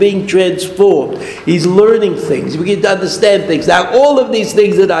 Yaakov is being transformed. He's learning things. We get to understand things. Now, all of these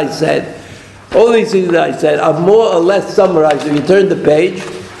things that I said are more or less summarized. If you turn the page,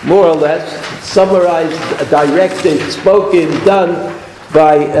 more or less summarized, directed, spoken, done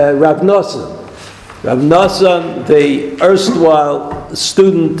by Rav Nosson. Rav Nosson, the erstwhile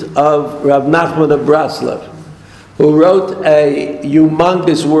student of Rav Nachman of Braslav. who wrote a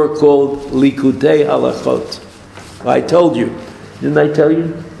humongous work called Likutei Halachot. I told you. Didn't I tell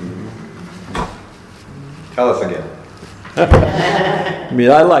you? Tell us again. I mean,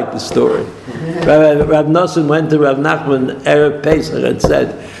 I like the story. Rav Nosson went to Rav Nachman Erev Pesach and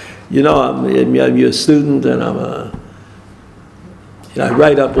said, you know, I'm your student, and I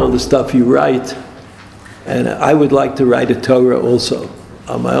write up all the stuff you write, and I would like to write a Torah also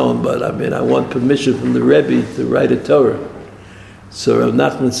on my own, but I mean, I want permission from the Rebbe to write a Torah. So Rav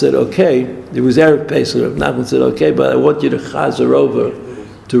Nachman said, okay. It was Erev Pesach. Rav Nachman said, okay, but I want you to chazer over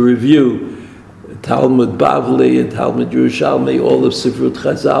to review Talmud Bavli and Talmud Yerushalmi, all of Sifrut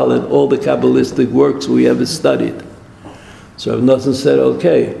Chazal, and all the Kabbalistic works we ever studied. So Rav Nosson said,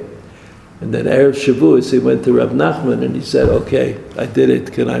 okay. And then Erev Shavuos, he went to Rav Nachman and he said, okay, I did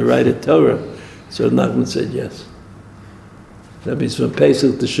it. Can I write a Torah? So Rav Nachman said, yes. That means from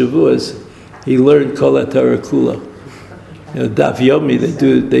Pesach to Shavuos, he learned Kol HaTorah Kula. You know, Daf Yomi,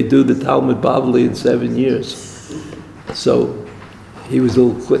 they do the Talmud Bavli in 7 years. So he was a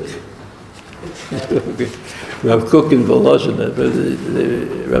little quick. Rav Kook in Volozhin,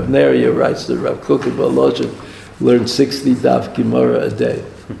 Rav Neria writes that Rav Kook in Volozhin learned 60 Daf Gemara a day.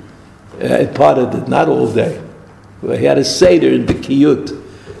 Part of it, not all day. He had a Seder in the Kiyut,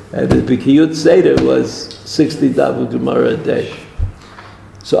 and the Kiyut Seder was 60 Daf Gemara a day.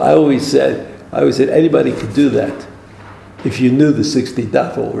 So I always said, anybody could do that if you knew the 60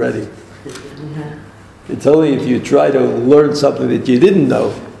 Daf already. It's only if you try to learn something that you didn't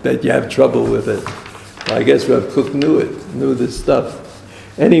know that you have trouble with it. I guess Rav Kook knew this stuff.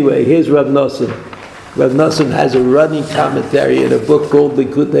 Anyway, here's Rav Nosson. Rav Nosson has a running commentary in a book called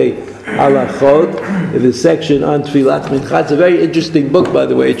Likutei Halachot, in the section on Tfilat Mincha. It's a very interesting book, by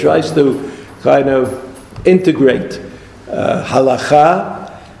the way. It tries to kind of integrate halacha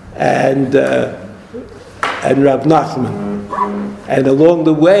and Rav Nachman. And along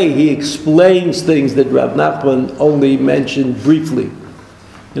the way, he explains things that Rav Nachman only mentioned briefly.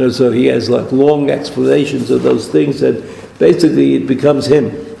 You know, so he has like long explanations of those things, and basically it becomes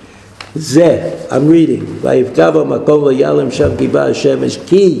him. Zeh, I'm reading. Vayivka b'makom v'yalem sham kiba hashemesh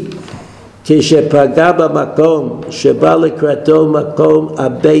ki כשפגע במקום שבא לקראתו מקום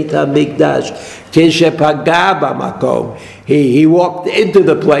הבית המקדש. כשפגע במקום, he walked into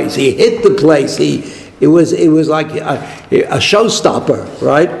the place, he hit the place, it was like a showstopper,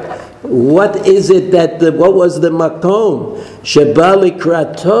 right? What is it what was the makom? שבא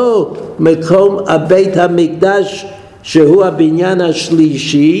לקראתו מקום הבית המקדש שהוא הבניין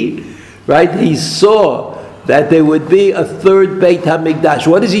השלישי, right? He saw that there would be a third Beit HaMikdash.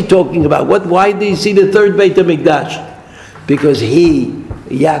 What is he talking about? Why did he see the third Beit HaMikdash? Because he,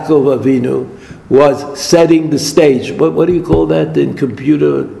 Yaakov Avinu, was setting the stage. What do you call that in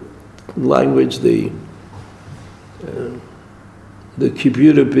computer language? The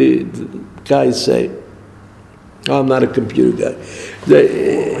computer guys say, I'm not a computer guy.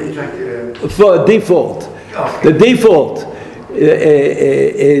 For default. The default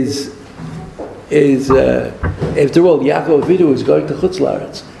is after all, Yaakov Avinu was going to Chutz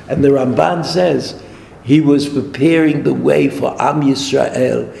La'aretz, and the Ramban says he was preparing the way for Am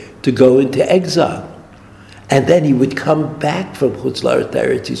Yisrael to go into exile, and then he would come back from Chutz La'aretz to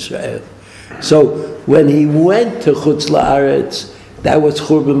Eretz Yisrael. So when he went to Chutz La'aretz, that was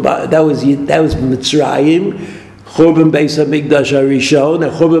Mitzrayim, Churban Beis HaMikdash HaRishon,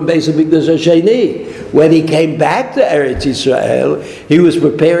 and Churban Beis HaMikdash HaSheni. When he came back to Eretz Yisrael, he was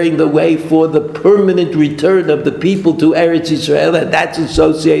preparing the way for the permanent return of the people to Eretz Yisrael, and that's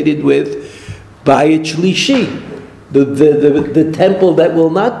associated with Bayit Shlishi, the temple that will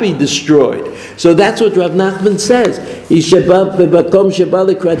not be destroyed. So that's what Rav Nachman says. במקום שבא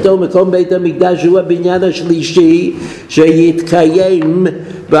לקראתו מקום בית המקדש הוא הבניין השלישי שיתקיים,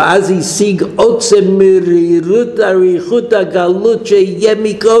 ואז השיג עוצם מרירות אריכות הגלות שיהיה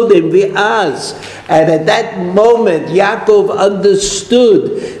מקודם, ואז, and at that moment Yaakov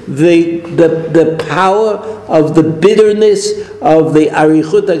understood the power of the bitterness of the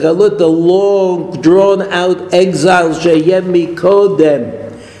arichut hagalut, the long drawn out exile שיהיה מקודם,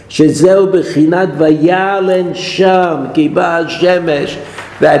 שזהו בחינת ויעלן שם כי בא השמש.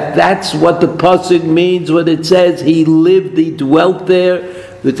 That's what the pasuk means when it says he lived, he dwelt there,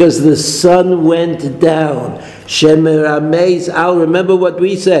 because the sun went down. Shemer Ameis Al, remember what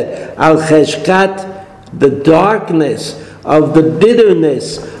we said, Al Cheshkat, the darkness of the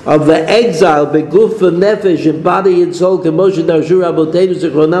bitterness of the exile, beguf v'nefesh, in body and soul, k'moshe darshu rabotenu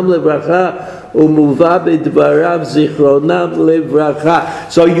zichronam levracha, umuva b'dvarav zichronam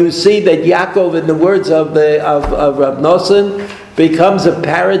levracha. So you see that Yaakov, in the words of Rav Nosson, becomes a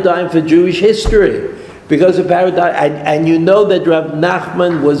paradigm for Jewish history. Because of paradigm, and you know that Rav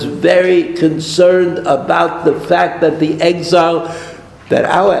Nachman was very concerned about the fact that the exile, not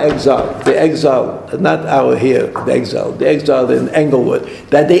our here, the exile in Englewood,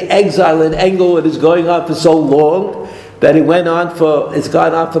 that the exile in Englewood is going on for so long that it's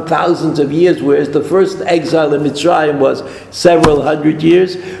gone on for thousands of years, whereas the first exile in Mitzrayim was several hundred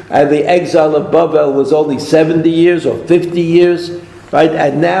years, and the exile of Babel was only 70 years or 50 years, right?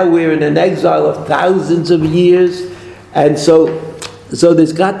 And now we're in an exile of thousands of years, and so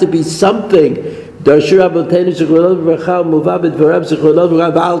there's got to be something. You see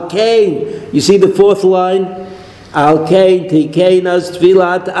the fourth line? Al kain tikenas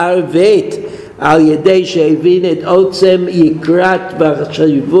tfilat arvet. Al yedei she'evin et otzem yikrat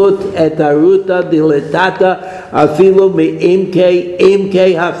v'chashivut et aruta diletata afilu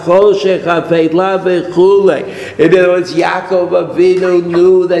imkei hachol shechafeila v'chulei. In other words, Yaakov Avinu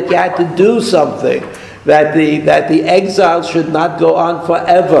knew that you had to do something, that the exile should not go on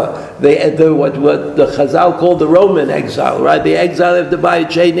forever. What the Chazal called the Roman exile, right? The exile of the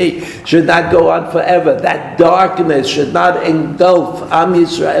Bayit Sheni should not go on forever. That darkness should not engulf Am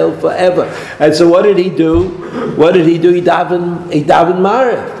Yisrael forever. And so what did he do? He davened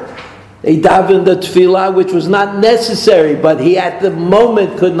Mariv. He davened the tefillah, which was not necessary, but he at the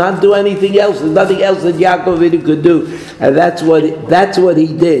moment could not do anything else. There's nothing else that Yaakov Avinu could do, and that's what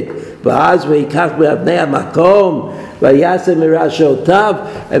he did. And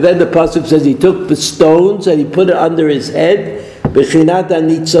then the pasuk says he took the stones and he put it under his head. He says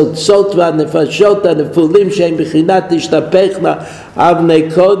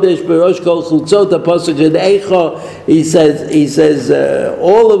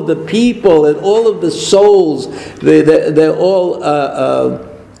all of the people and all of the souls, they're all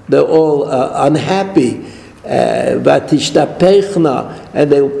unhappy. And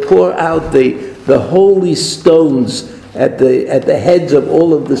they will pour out the holy stones at the heads of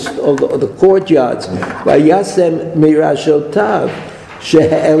all of the courtyards. Vayasem mirashotav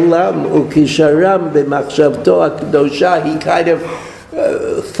she'elam ukisharam b'machshavto hakdosha. He kind of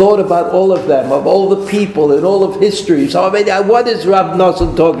thought about all of them, of all the people and all of history. So what is Rav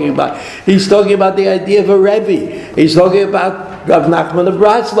Nosson talking about? He's talking about the idea of a Rebbe. He's talking about Rav Nachman of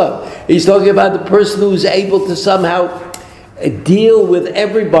Breslov. He's talking about the person who's able to somehow deal with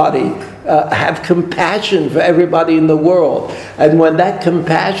everybody, have compassion for everybody in the world. And when that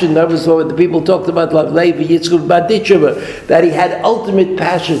compassion, that was what the people talked about, like Levi Yitzchak Barditchever, that he had ultimate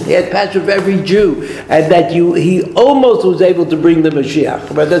passion. He had passion for every Jew, and that he almost was able to bring the Mashiach.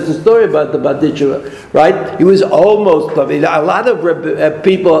 But that's the story about the Barditchever, right? He was almost, a lot of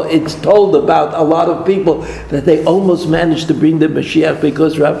people, it's told about a lot of people that they almost managed to bring the Mashiach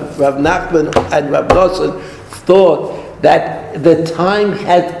because Rav Nachman and Rav Nosson thought that the time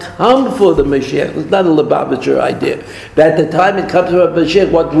had come for the Mashiach. It's not a Lubavitcher idea. That the time had come for the Mashiach.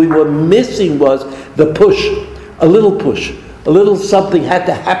 What we were missing was the push, a little push. A little something had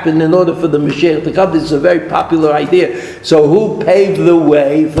to happen in order for the Mashiach to come. This is a very popular idea. So who paved the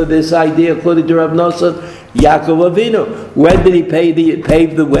way for this idea according to Rav Nosson? Yaakov Avinu. When did he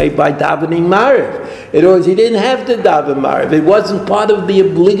pave the way? By davening Mariv. In other words, he didn't have to daven Mariv. It wasn't part of the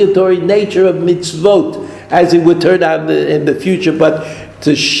obligatory nature of mitzvot, as it would turn out in the future, but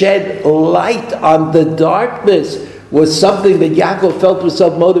to shed light on the darkness was something that Yaakov felt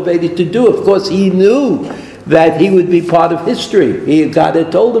himself motivated to do. Of course, he knew that he would be part of history. God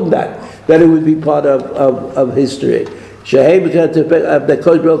had told him that it would be part of history. He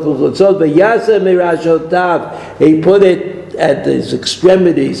put it at his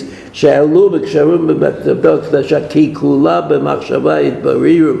extremities. And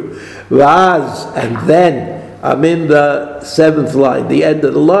then, I'm in the seventh line, the end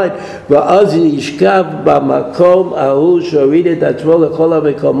of the line.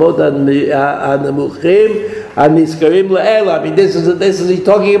 I mean, this is he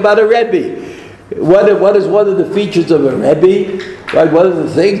talking about a Rebbe. What is one of the features of a Rebbe? Right, one of the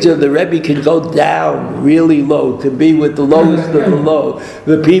things of the Rebbe can go down really low, can be with the lowest of the low.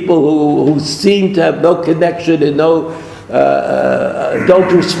 The people who seem to have no connection and don't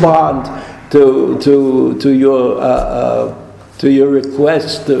respond to your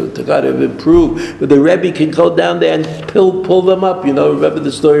requests to kind of improve. But the Rebbe can go down there and pull them up. Remember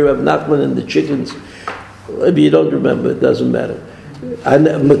the story of Nachman and the chickens? Maybe you don't remember, it doesn't matter. And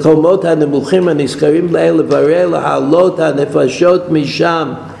מקומות הנמוכים הנזכרים לאל לברר להעלות הנפשות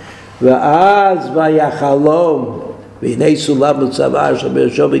משם ואז ויחלום והנה סולם וצוואר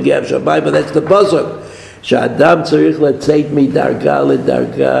שבראשו מגיע השמיים. But that's the pasuk שאדם צריך לצאת מדרגה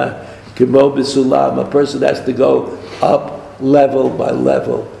לדרגה כמו בסולם. A person has to go up level by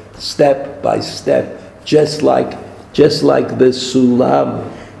level, step by step, just like the sulam.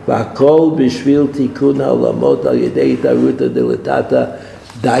 V'akol b'shvil tikun ha'olamot al yedei taruta deletata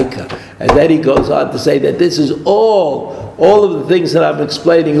daika. And then he goes on to say that this is all of the things that I'm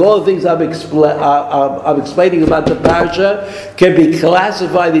explaining, all the things I'm explaining about the parasha can be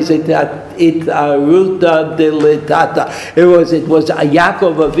classified as itaruta deletata. It was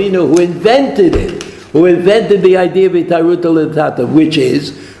Yaakov Avinu who invented it, who invented the idea of itaruta deletata, which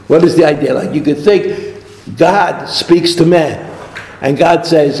is, what is the idea? Like you could think, God speaks to man, and God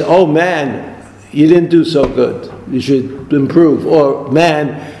says, "Oh man, you didn't do so good. You should improve." Or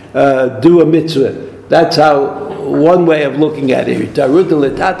man, do a mitzvah. That's how one way of looking at it. Taruta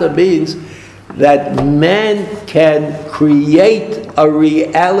letata means that man can create a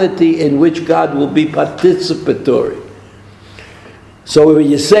reality in which God will be participatory. So when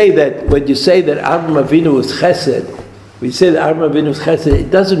you say that Avraham Avinu was chesed, we say that Avraham Avinu was chesed,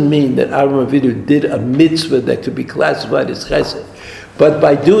 it doesn't mean that Avraham Avinu did a mitzvah that could be classified as chesed. But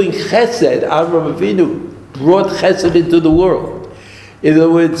by doing chesed, Avraham Avinu brought chesed into the world. In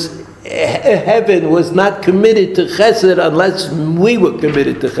other words, heaven was not committed to chesed unless we were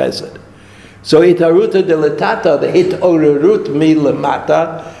committed to chesed. So hitaruta deletata, the hitorerut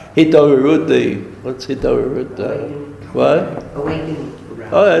milamata, what's hitorerut? What? Awakening.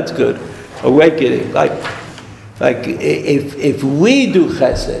 Oh, that's good. Awakening. Like if we do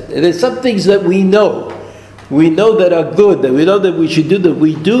chesed, and there's some things that we know that are good, that we know that we should do them,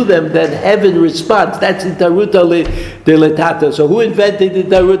 we do them, then heaven responds. That's itaruta deletata. So who invented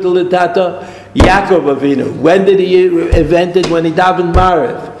itaruta deletata? Yaakov Avinu. When did he invent it? When he davened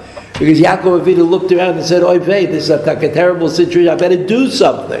Maariv. Because Yaakov Avinu looked around and said, "Oy vey, this is a terrible situation. I better do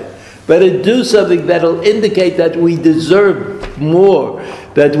something. Better do something that'll indicate that we deserve more,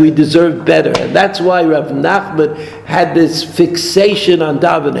 that we deserve better." And that's why Rav Nachman had this fixation on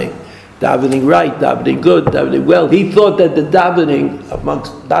davening. Davening right, davening good, davening well. He thought that the davening,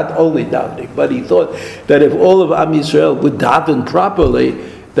 amongst not only davening, but he thought that if all of Am Yisrael would daven properly,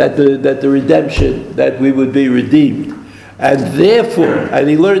 that the redemption, that we would be redeemed. And therefore, and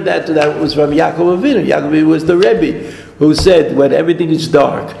he learned that was from Yaakov Avinu. Yaakov Avinu was the Rebbe who said, when everything is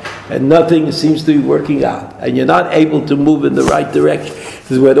dark and nothing seems to be working out, and you're not able to move in the right direction,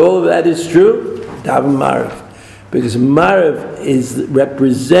 because when all of that is true, daven Maariv. Because Maariv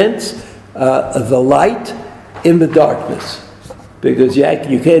represents the light in the darkness. Because you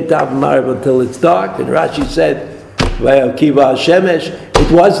can't daven Maariv until it's dark. And Rashi said,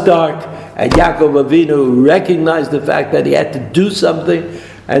 it was dark, and Yaakov Avinu recognized the fact that he had to do something,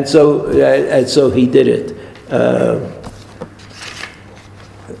 and so he did it.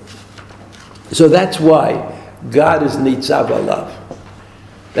 So that's why God is Nitzav Alav.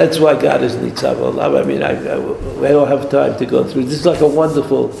 That's why God is Nitzav Alav. I mean, I don't have time to go through. This is like a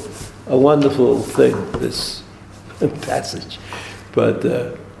wonderful thing, this passage. But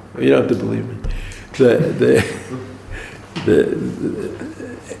you don't have to believe me.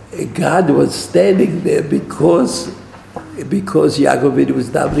 God was standing there because Yaakov Avinu was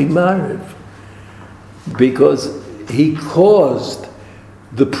davening Maariv. Because he caused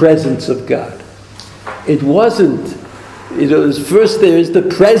the presence of God. It wasn't, first there is the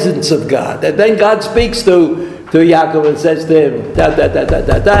presence of God, and then God speaks to Yaakov and says to him,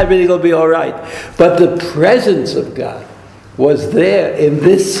 everything will be all right. But the presence of God was there in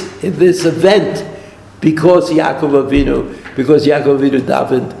this event because Yaakov Avinu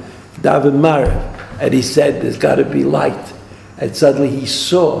davened Maariv, and he said, there's got to be light. And suddenly he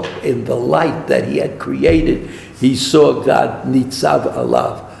saw in the light that he had created, he saw God Nitzav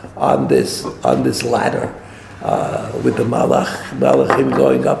Alav on this ladder with the Malachim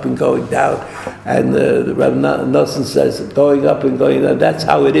going up and going down. And the Rav Nosson says, going up and going down, that's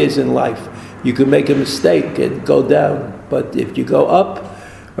how it is in life. You can make a mistake and go down, but if you go up,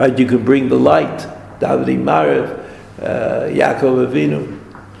 right, you can bring the light. Davening Maariv, Yaakov Avinu.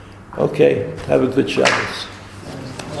 Okay, have a good Shabbos.